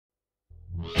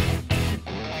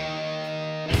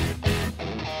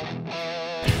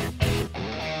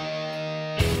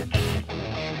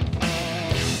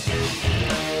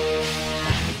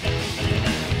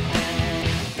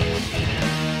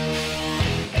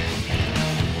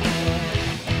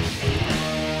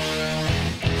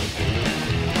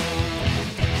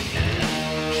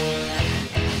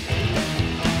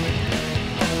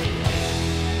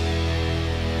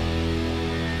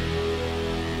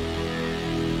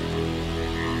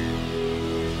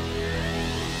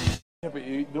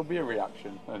there'll be a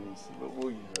reaction, and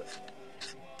we'll use it.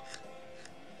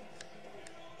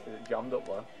 Is it jammed up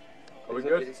there? Are we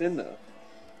good? It's in there.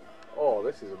 Oh,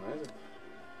 this is amazing.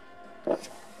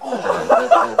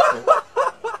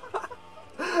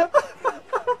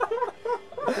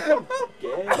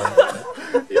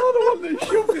 You're the one that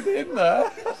shoved it in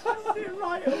there.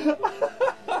 Right up.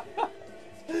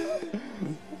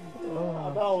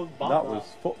 That was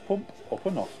foot pump up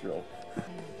a nostril.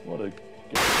 What a...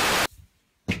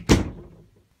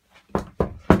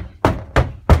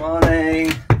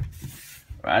 Morning!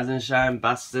 Rise and shine,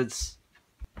 bastards.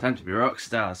 Time to be rock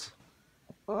stars.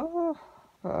 Oh,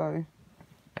 hi.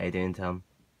 How you doing, Tom?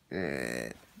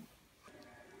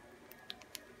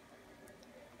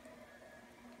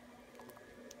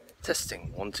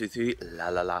 Testing, 1, 2, 3, la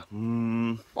la la.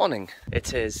 Morning.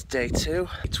 It is day 2,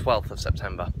 12th of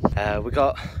September. We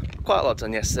got quite a lot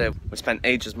done yesterday. We spent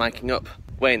ages miking up.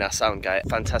 Wayne, our sound guy,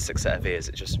 fantastic set of ears.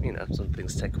 It just, you know, some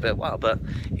things take a bit of a while, but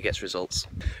he gets results.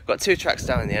 We got 2 tracks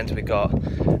down in the end. We got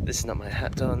This Is Not My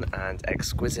Hat done and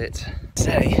Exquisite.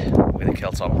 Today, we're gonna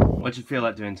kill Tom. What do you feel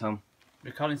like doing, Tom?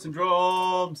 Recording some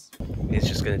drums! He's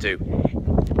just gonna do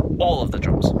all of the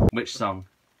drums. Which song?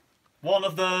 One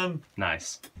of them!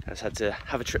 Nice. I just had to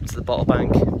have a trip to the bottle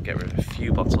bank, get rid of a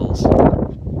few bottles.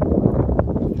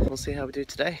 We'll see how we do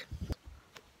today.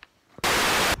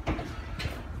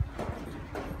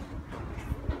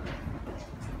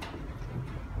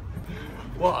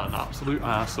 What an absolute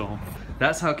arsehole.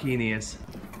 That's how keen he is.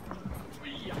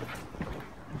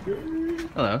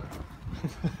 Hello.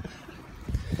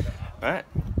 Alright,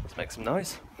 let's make some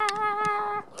noise.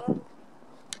 I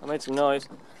made some noise.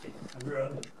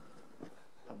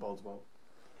 That bodes well.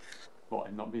 What,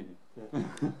 him not being here? Yeah.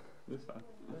 This time.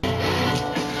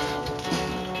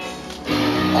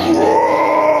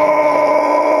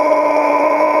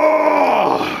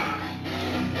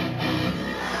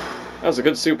 That was a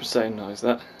good Super Saiyan noise,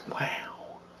 that.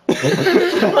 Wow.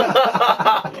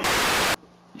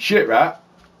 Shit, right?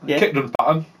 Yeah. Kick done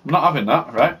pattern. I'm not having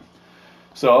that, right?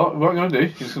 So, what I'm going to do,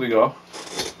 you're just going to go.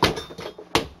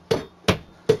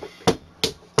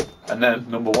 And then,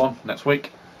 number 1, next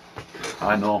week.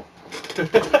 I know. You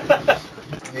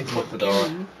need to lock the door.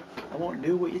 I won't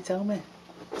do what you tell me.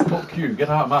 Fuck you, get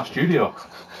out of my studio.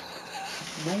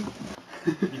 Mate.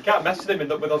 You can't mess with him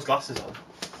with those glasses on.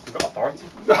 You've got authority.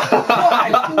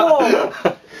 Whoa!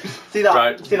 See that?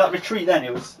 Right. See that retreat then?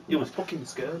 It was fucking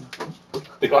scared.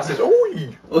 The glasses,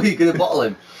 oi! Oh, you're gonna bottle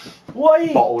him?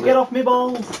 Why? Bottled Get it. off me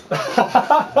balls!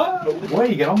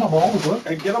 Wait, get on my balls, look.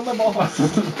 Get on my balls!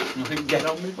 Get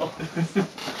on me balls!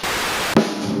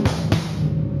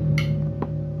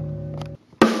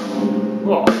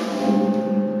 What?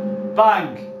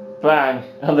 Bang! Bang!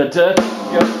 And the dirt.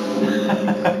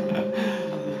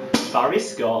 Barry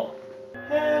Scott.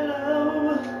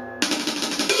 Hello.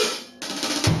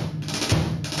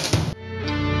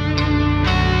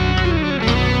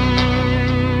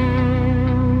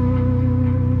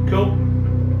 Cool.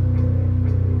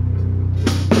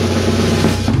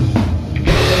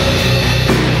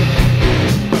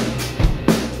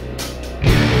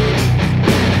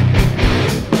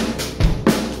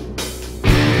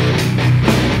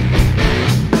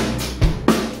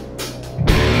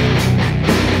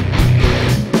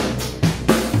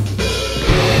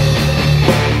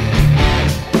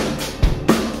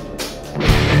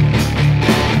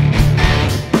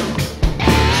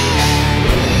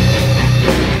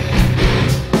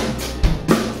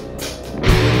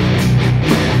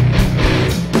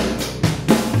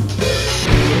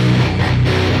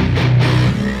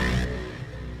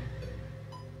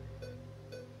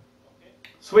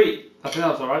 Sweet. I think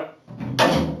that's alright.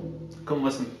 Come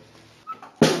listen.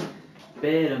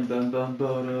 Day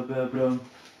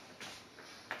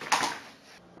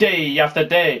after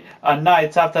day, and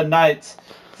night after night.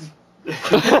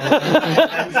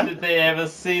 Did they ever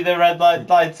see the red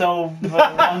lights over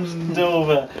and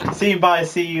over? Seen by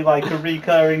sea like a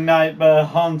recurring nightmare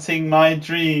haunting my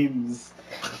dreams.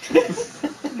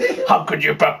 How could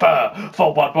you prepare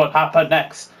for what would happen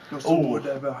next? Would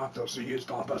ever have to see his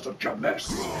best of your mess.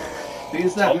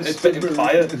 It's spitting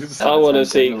fire. I want to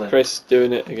see Chris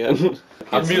doing it again.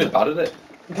 I'm really bad at it.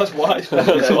 That's why.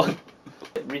 That's why.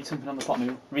 Read something on the pot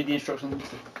new. Read the instructions.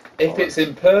 If it's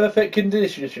in perfect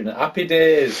condition, happy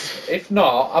days. If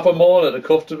not, have them all at the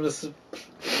customer's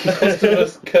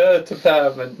care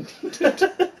department.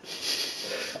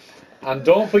 And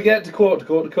don't forget to quote the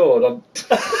code on.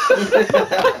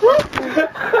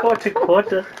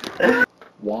 Quarter.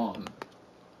 1.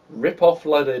 Rip off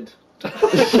leaded.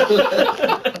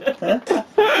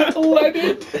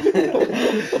 Leaded.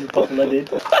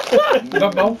 My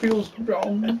mouth feels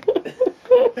strong.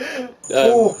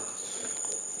 Night.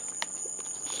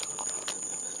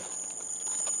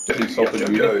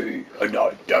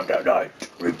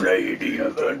 Replay the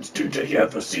events till they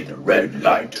ever see the red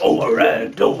light over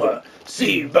and over.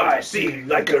 Scene by scene,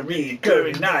 like a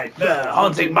recurring nightmare,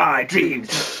 haunting my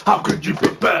dreams. How could you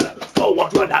prepare for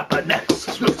what would happen next?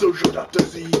 Smith should have to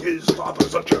see his father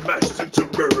such a mess. It's a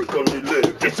miracle he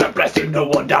lived. It's a blessing no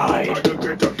one died. Like a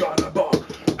great carnival,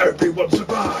 everyone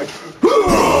survived.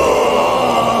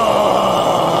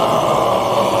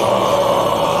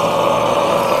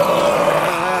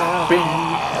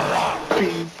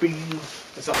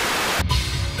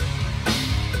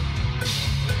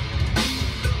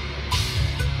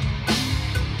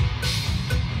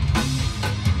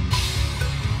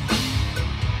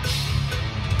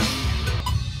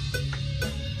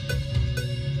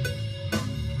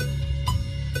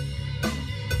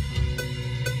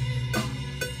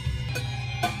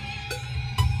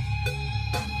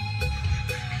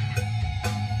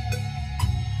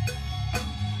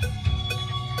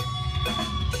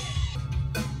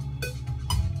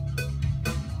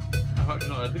 I've actually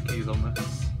not heard the keys on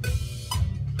this.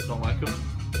 Don't like them.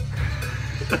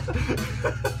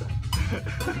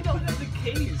 Have you not heard the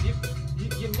keys?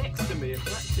 You're next to me at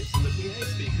practice on the PA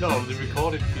speaker. No, the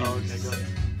recorded keys. Oh, okay, got it.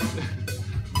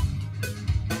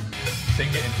 Sing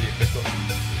it into your crystal.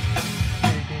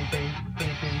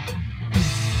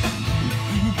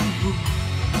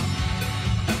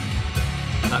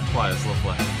 That choir's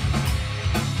lovely.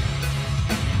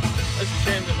 It's a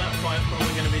shame that choir's probably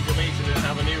going to be deleted and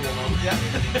have a new one on. Yeah.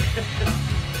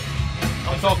 I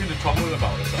was talking to Tomlin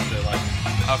about this actually. Like,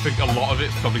 I think a lot of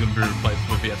it's probably going to be replaced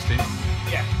with VSTs.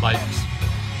 Yeah. Like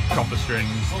copper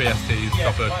strings, VSTs, yeah,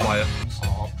 copper fine. quiet.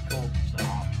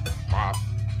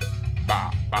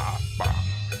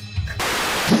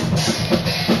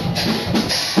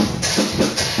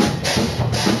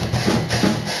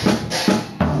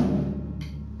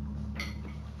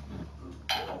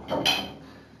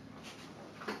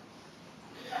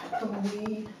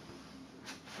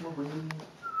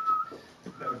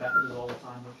 Rebecca does all the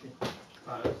time, does she?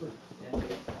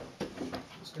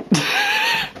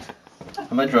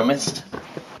 I'm a drummist.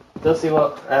 Go see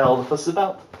what all the fuss is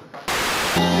about.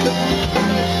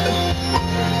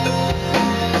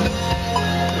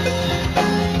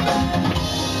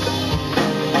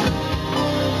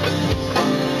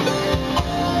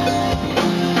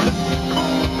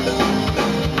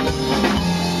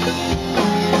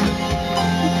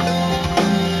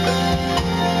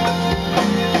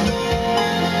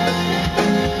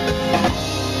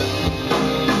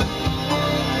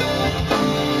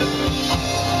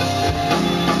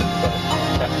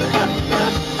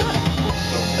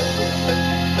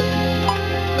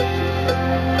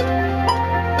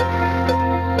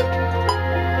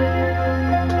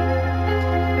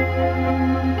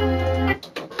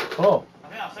 Oh. I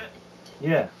think that's it.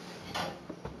 Yeah.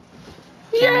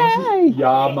 Yay!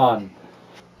 Yeah, man.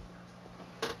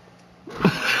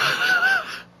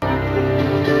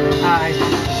 Hi.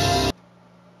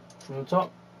 From the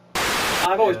top.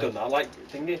 I've always done that, like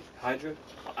thingy, Hydra.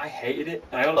 I hated it.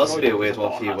 I That's honestly be a always weird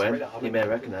thought one for I you, had to Wayne. read it, I You may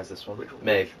recognise this one.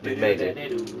 May do.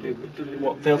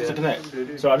 What failed to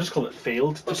connect? So I just call it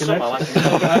failed to Some I connect.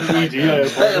 like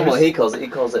it. Better than what he calls it. He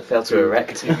calls it fail to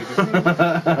erect.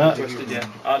 Twisted, yeah.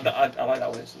 I like that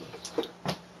one instantly.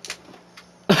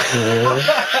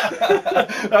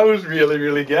 That was really,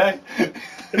 really gay.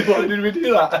 Why did we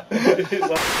do that? It's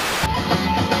like,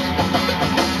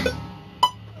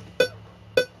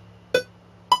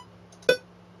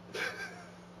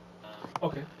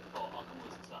 Okay.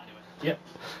 Yep.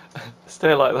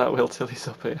 Stay like that, Will, till he's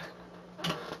up here.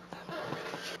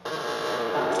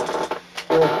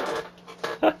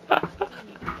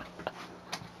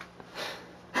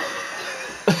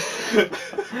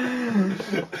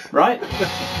 Right.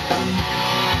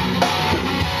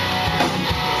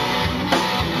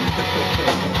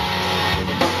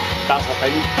 That's a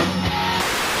thing.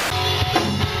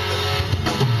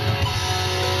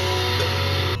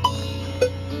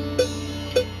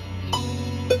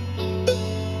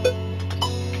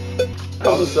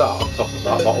 What was that on top of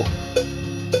that bottle?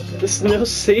 There's no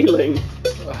ceiling.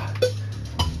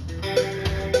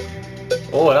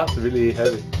 Oh, that's really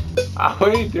heavy. What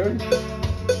are you doing?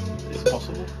 It's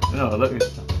possible. No, look.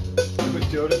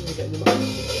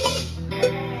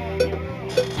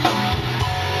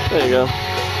 There you go.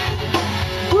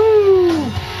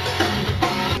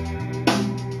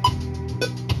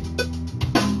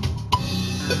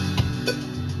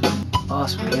 Oh,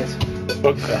 that's weird.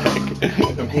 What the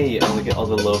heck? From here, you only get all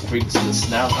the low freaks and the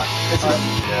snout.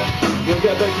 You'll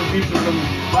get a bit of confusion from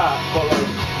that, but like.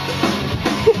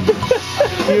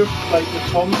 you like the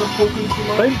Toms are talking too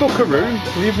much? Playing buckaroo.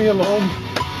 Leave me alone.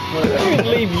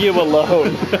 Leave you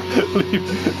alone.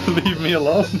 leave me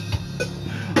alone.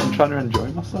 I'm trying to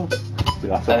enjoy myself.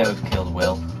 I think we've killed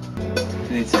Will.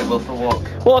 We need to take Will for a walk.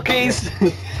 Walkies!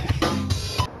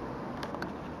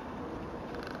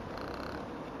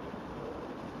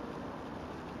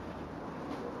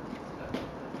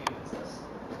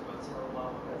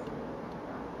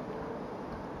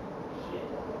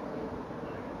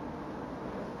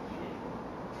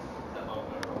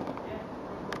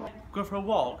 Go for a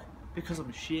walk because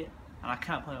I'm shit and I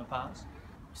can't play my parts.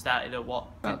 Started at what?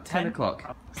 About 10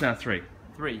 o'clock. It's now 3.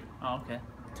 3. Oh, okay.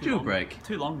 Do a long. break.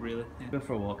 Too long, really. Yeah. Go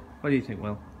for a walk. What do you think,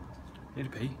 Will? Need a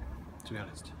pee, to be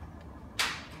honest. I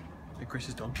think Chris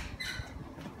is done.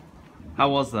 How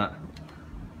was that?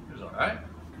 It was alright.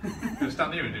 We were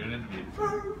standing here and doing an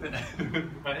interview.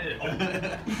 Right here.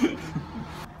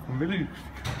 I'm really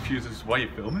confused as to why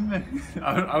you're filming me.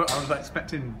 I was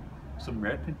expecting some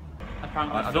raping.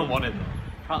 Apparently, I don't want it.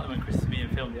 Apparently, when Chris is being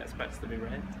filmed, he expects to be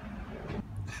raped.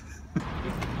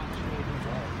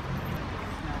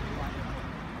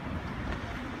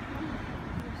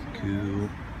 Cool.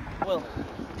 Well,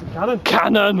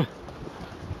 cannon!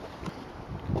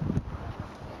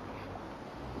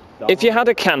 If you had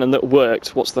a cannon that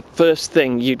worked, what's the first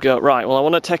thing you'd go, right, well I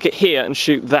want to take it here and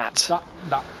shoot that?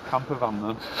 That camper van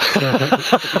then.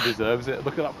 It deserves it.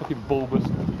 Look at that fucking bulbous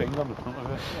thing on the front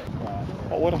of it.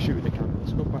 What would I shoot with the camera?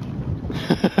 That's a good question.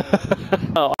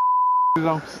 Oh.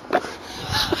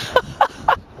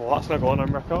 Well, that's not going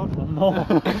on record. No.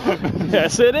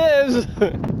 Yes it is!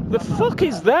 The fuck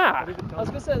is that? I was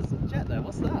going to say, there's a jet there.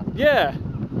 What's that? Yeah.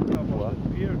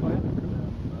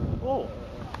 Oh.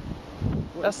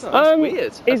 That's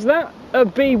weird. Is that a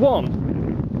B1?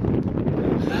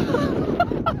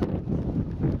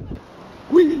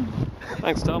 Whee!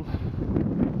 Thanks, Tom.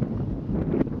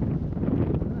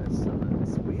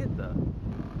 It's weird though.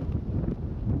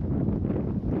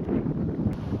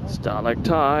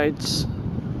 Stalactites.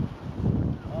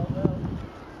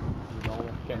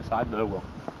 Get inside there, Will.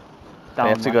 You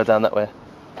have to go down that way.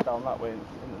 Down that way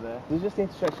into there. You just need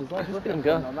to stretch his legs. Look at him On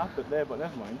go. that bit there, but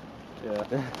never mind. Yeah.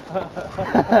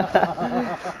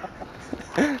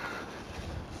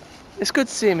 It's good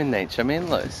to see him in nature. I mean,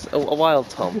 look, it's a wild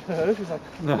Tom. He's like,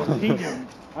 what's he doing?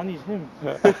 I need him.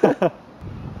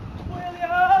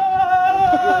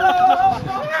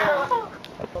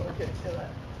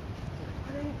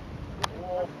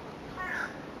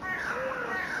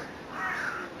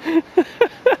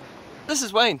 This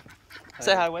is Wayne.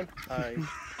 Say hi, Wayne. Hi.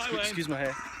 Hi, Wayne. Excuse my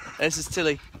hair. This is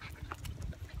Tilly.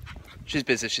 She's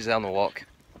busy, she's on the walk.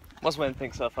 What's Wayne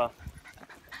think so far?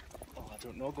 Oh, I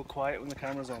don't know. Go quiet when the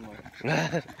camera's on, though.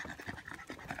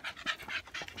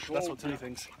 That's what Tilly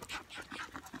thinks.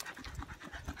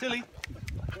 Tilly!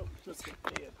 Just get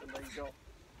there and there you go.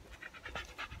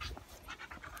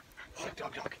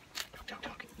 Dog, dog. Dog,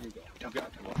 dog. Here you go. Dog,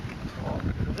 dog.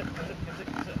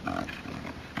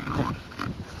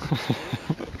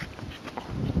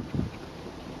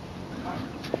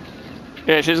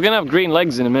 Yeah, she's gonna have green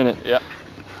legs in a minute. Yeah.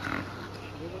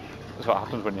 That's what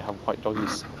happens when you have white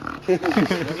doggies.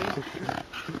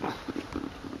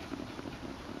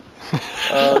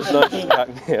 Oh, it's nice to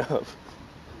back me up.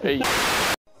 Hey.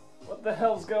 What the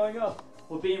hell's going on?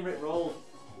 We're being rickrolled.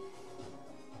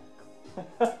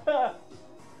 I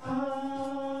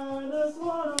just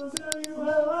wanna tell you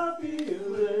how I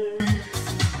feel.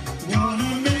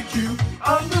 Wanna make you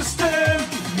understand.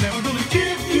 Never gonna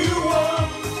give you up.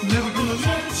 Never gonna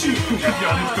let you down.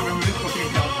 Jonny's coming with his fucking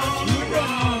camera. You're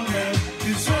wrong and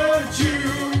desert you.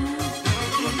 Never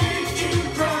gonna make you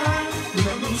cry.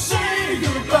 Never gonna say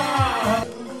goodbye.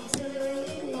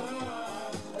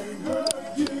 I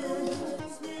hurt you.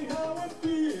 Ask me how I'm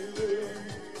feeling.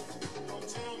 Don't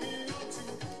tell me what to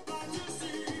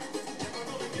fantasy.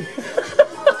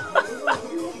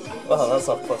 Well, that's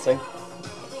off-putting.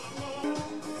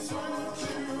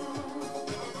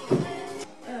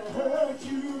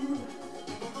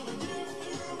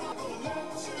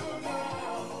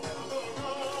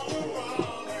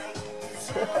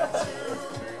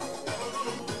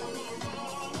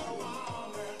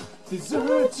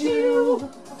 Desert you.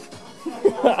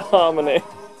 Harmony.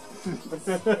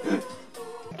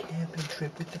 Camping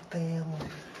trip with the family.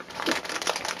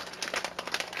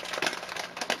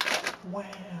 Wow.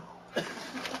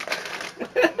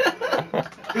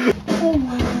 Oh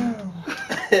wow.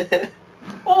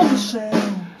 All the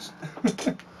sounds.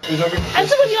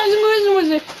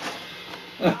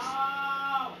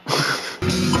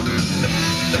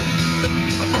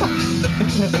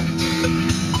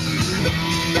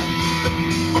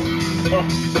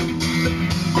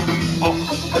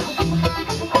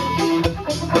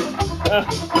 So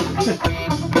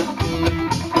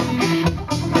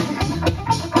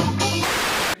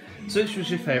which was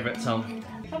your favourite, Tom?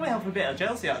 Probably have a bit of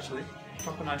Chelsea actually.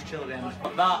 Proper nice chill at the end.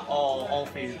 That or all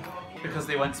for you, because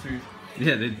they went smooth.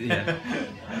 Yeah, yeah.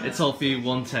 It's all for you,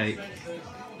 one take.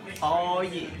 Oh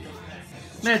yeah.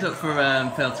 Made up for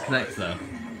failed to connect though.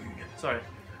 Sorry,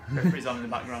 referee's on in the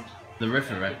background. The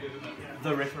referee.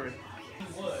 The referee.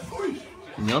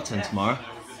 In your turn tomorrow.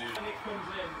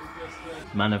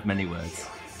 Man of many words.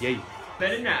 Yay.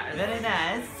 Very nice. Very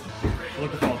nice.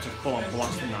 Looking forward to full on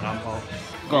blasting that amp out.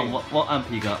 Go on, what amp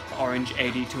you got? Orange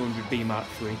AD200B Mark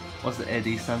III. What's the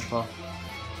AD stand for?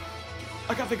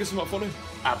 I can't think of something funny.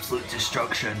 Absolute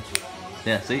destruction.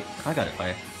 Yeah, see? I got it for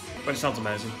you. But it sounds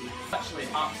amazing. Actually,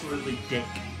 absolutely dick.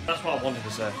 That's what I wanted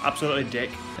to say. Absolutely dick.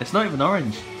 It's not even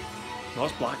orange. No,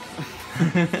 it's black.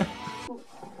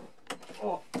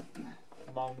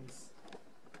 Mongs.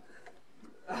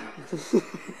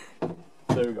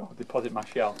 There we go. Deposit my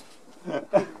shell.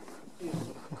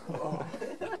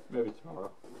 Maybe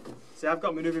tomorrow. See, I've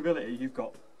got maneuverability, you've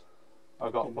got...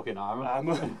 I've got fucking armour.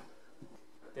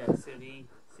 Yeah, silly.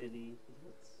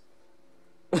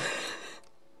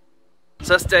 So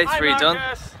that's day 3 done.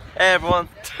 Marqus. Hey everyone.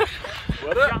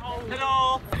 What up?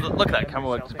 Hello. Look at that camera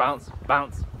work, just bounce,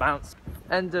 bounce, bounce.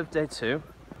 End of day 2.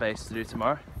 Bass to do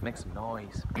tomorrow. Make some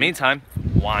noise. Meantime,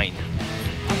 wine.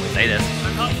 Say this.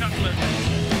 Hot chocolate.